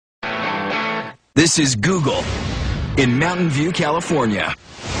This is Google in Mountain View, California.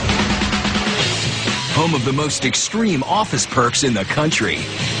 Home of the most extreme office perks in the country.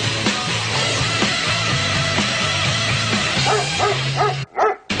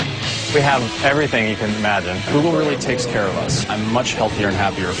 We have everything you can imagine. Google really takes care of us. I'm much healthier and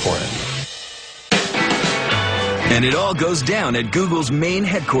happier for it. And it all goes down at Google's main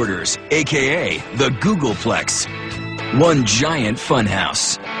headquarters, aka the Googleplex. One giant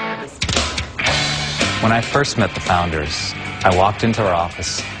funhouse. When I first met the founders, I walked into our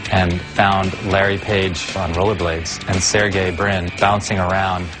office and found Larry Page on rollerblades and Sergey Brin bouncing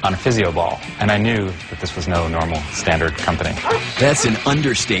around on a physio ball. And I knew that this was no normal standard company. That's an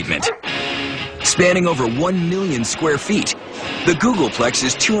understatement. Spanning over 1 million square feet, the Googleplex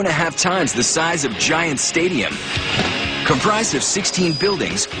is 2.5 times the size of Giant Stadium. Comprised of 16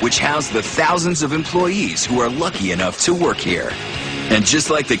 buildings, which house the thousands of employees who are lucky enough to work here. And just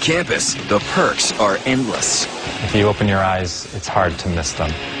like the campus, the perks are endless. If you open your eyes, it's hard to miss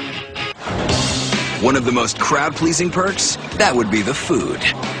them. One of the most crowd-pleasing perks? That would be the food.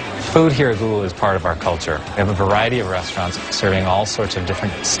 Food here at Google is part of our culture. We have a variety of restaurants serving all sorts of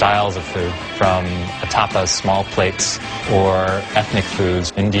different styles of food, from tapas, small plates, or ethnic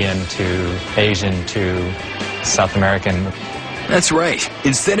foods, Indian to Asian to South American. That's right.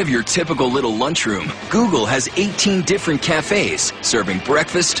 Instead of your typical little lunchroom, Google has 18 different cafes serving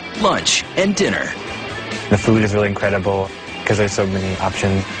breakfast, lunch, and dinner. The food is really incredible because there's so many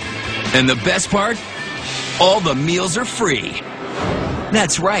options. And the best part? All the meals are free.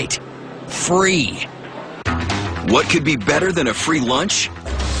 That's right. Free. What could be better than a free lunch?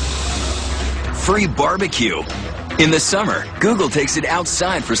 Free barbecue. In the summer, Google takes it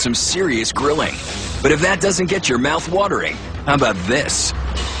outside for some serious grilling. But if that doesn't get your mouth watering, how about this?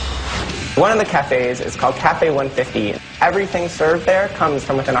 One of the cafes is called Cafe 150. Everything served there comes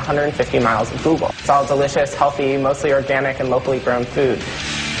from within 150 miles of Google. It's all delicious, healthy, mostly organic and locally grown food.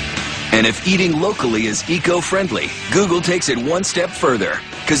 And if eating locally is eco-friendly, Google takes it one step further,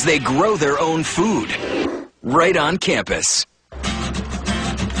 because they grow their own food right on campus.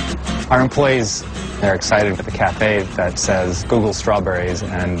 Our employees, they're excited with the cafe that says Google strawberries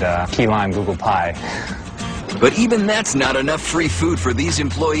and key lime Google pie. But even that's not enough free food for these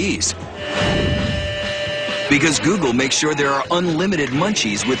employees. Because Google makes sure there are unlimited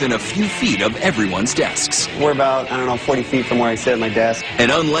munchies within a few feet of everyone's desks. We're about, 40 feet from where I sit at my desk.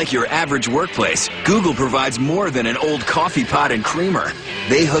 And unlike your average workplace, Google provides more than an old coffee pot and creamer.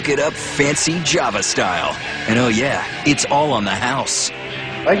 They hook it up fancy Java style. And oh yeah, it's all on the house.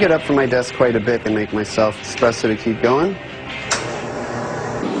 I get up from my desk quite a bit and make myself espresso to keep going.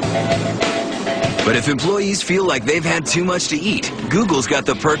 But if employees feel like they've had too much to eat, Google's got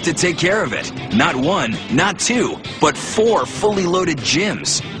the perk to take care of it. Not 1, not 2, but 4 fully loaded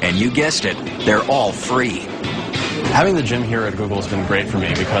gyms. And you guessed it, they're all free. Having the gym here at Google has been great for me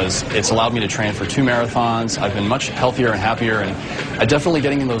because it's allowed me to train for 2 marathons. I've been much healthier and happier, and definitely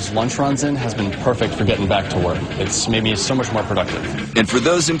getting those lunch runs in has been perfect for getting back to work. It's made me so much more productive. And for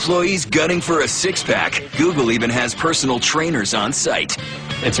those employees gunning for a six-pack, Google even has personal trainers on site.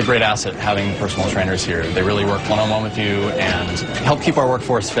 It's a great asset having personal trainers here. They really work one-on-one with you and help keep our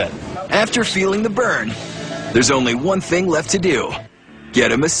workforce fit. After feeling the burn, there's only one thing left to do.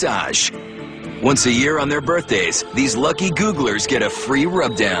 Get a massage. Once a year on their birthdays, these lucky Googlers get a free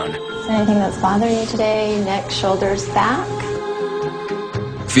rub-down. Is there anything that's bothering you today? Neck, shoulders, back?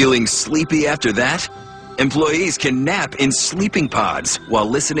 Feeling sleepy after that? Employees can nap in sleeping pods while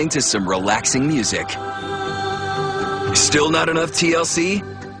listening to some relaxing music. Still not enough TLC?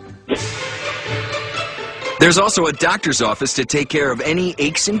 There's also a doctor's office to take care of any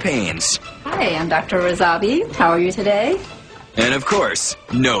aches and pains. Hi, I'm Dr. Razabi. How are you today? And of course,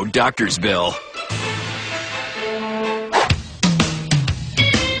 no doctor's bill.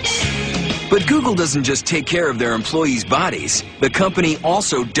 But Google doesn't just take care of their employees' bodies. The company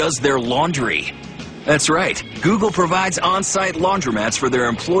also does their laundry. That's right. Google provides on-site laundromats for their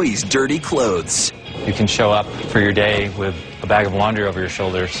employees' dirty clothes. You can show up for your day with a bag of laundry over your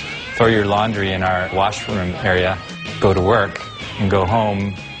shoulders, throw your laundry in our washroom area, go to work, and go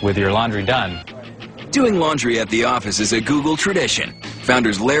home with your laundry done. Doing laundry at the office is a Google tradition.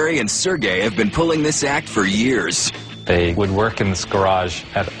 Founders Larry and Sergey have been pulling this act for years. They would work in this garage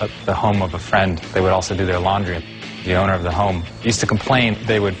at the home of a friend. They would also do their laundry. The owner of the home used to complain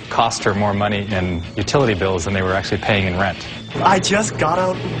they would cost her more money in utility bills than they were actually paying in rent. I just got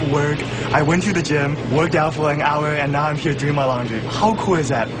out of work, I went to the gym, worked out for an hour, and now I'm here doing my laundry. How cool is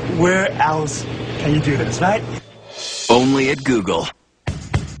that? Where else can you do this, right? Only at Google.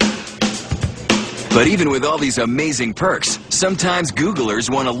 But even with all these amazing perks, sometimes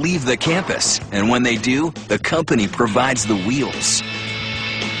Googlers want to leave the campus. And when they do, the company provides the wheels.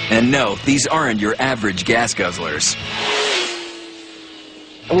 And no, these aren't your average gas guzzlers.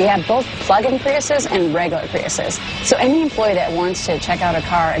 We have both plug-in Priuses and regular Priuses. So any employee that wants to check out a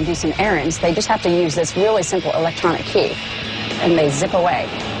car and do some errands, they just have to use this really simple electronic key, and they zip away.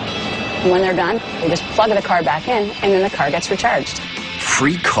 When they're done, they just plug the car back in, and then the car gets recharged.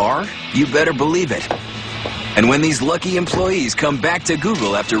 Free car? You better believe it. And when these lucky employees come back to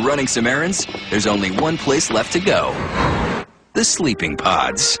Google after running some errands, there's only one place left to go. The sleeping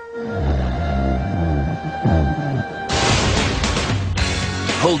pods.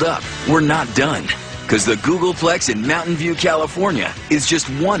 Hold up, we're not done. Because the Googleplex in Mountain View, California is just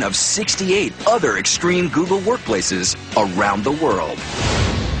one of 68 other extreme Google workplaces around the world.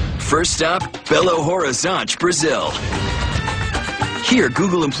 First stop, Belo Horizonte, Brazil. Here,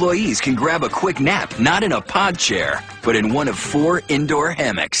 Google employees can grab a quick nap, not in a pod chair, but in one of 4 indoor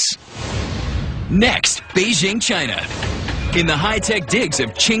hammocks. Next, Beijing, China. In the high-tech digs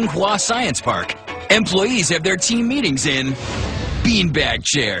of Tsinghua Science Park, employees have their team meetings in beanbag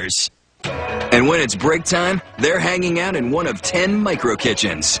chairs. And when it's break time, they're hanging out in one of 10 micro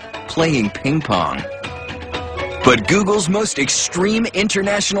kitchens, playing ping pong. But Google's most extreme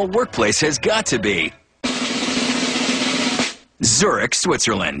international workplace has got to be Zurich,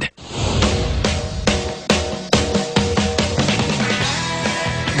 Switzerland.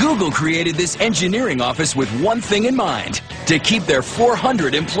 Google created this engineering office with one thing in mind: to keep their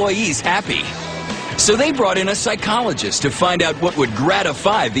 400 employees happy. So they brought in a psychologist to find out what would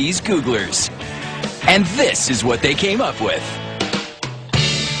gratify these Googlers. And this is what they came up with.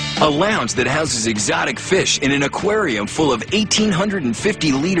 A lounge that houses exotic fish in an aquarium full of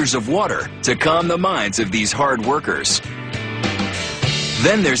 1,850 liters of water to calm the minds of these hard workers.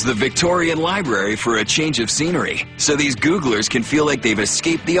 Then there's the Victorian Library for a change of scenery, so these Googlers can feel like they've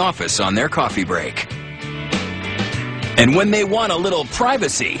escaped the office on their coffee break. And when they want a little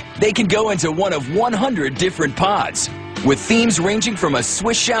privacy, they can go into one of 100 different pods, with themes ranging from a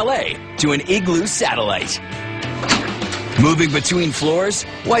Swiss chalet to an igloo satellite. Moving between floors?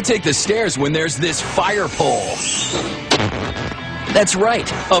 Why take the stairs when there's this fire pole? That's right,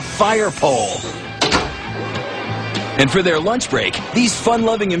 a fire pole. And for their lunch break, these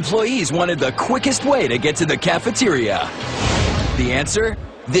fun-loving employees wanted the quickest way to get to the cafeteria. The answer?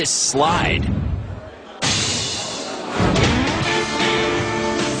 This slide.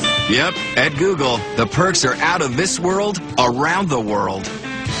 Yep, at Google, the perks are out of this world, around the world.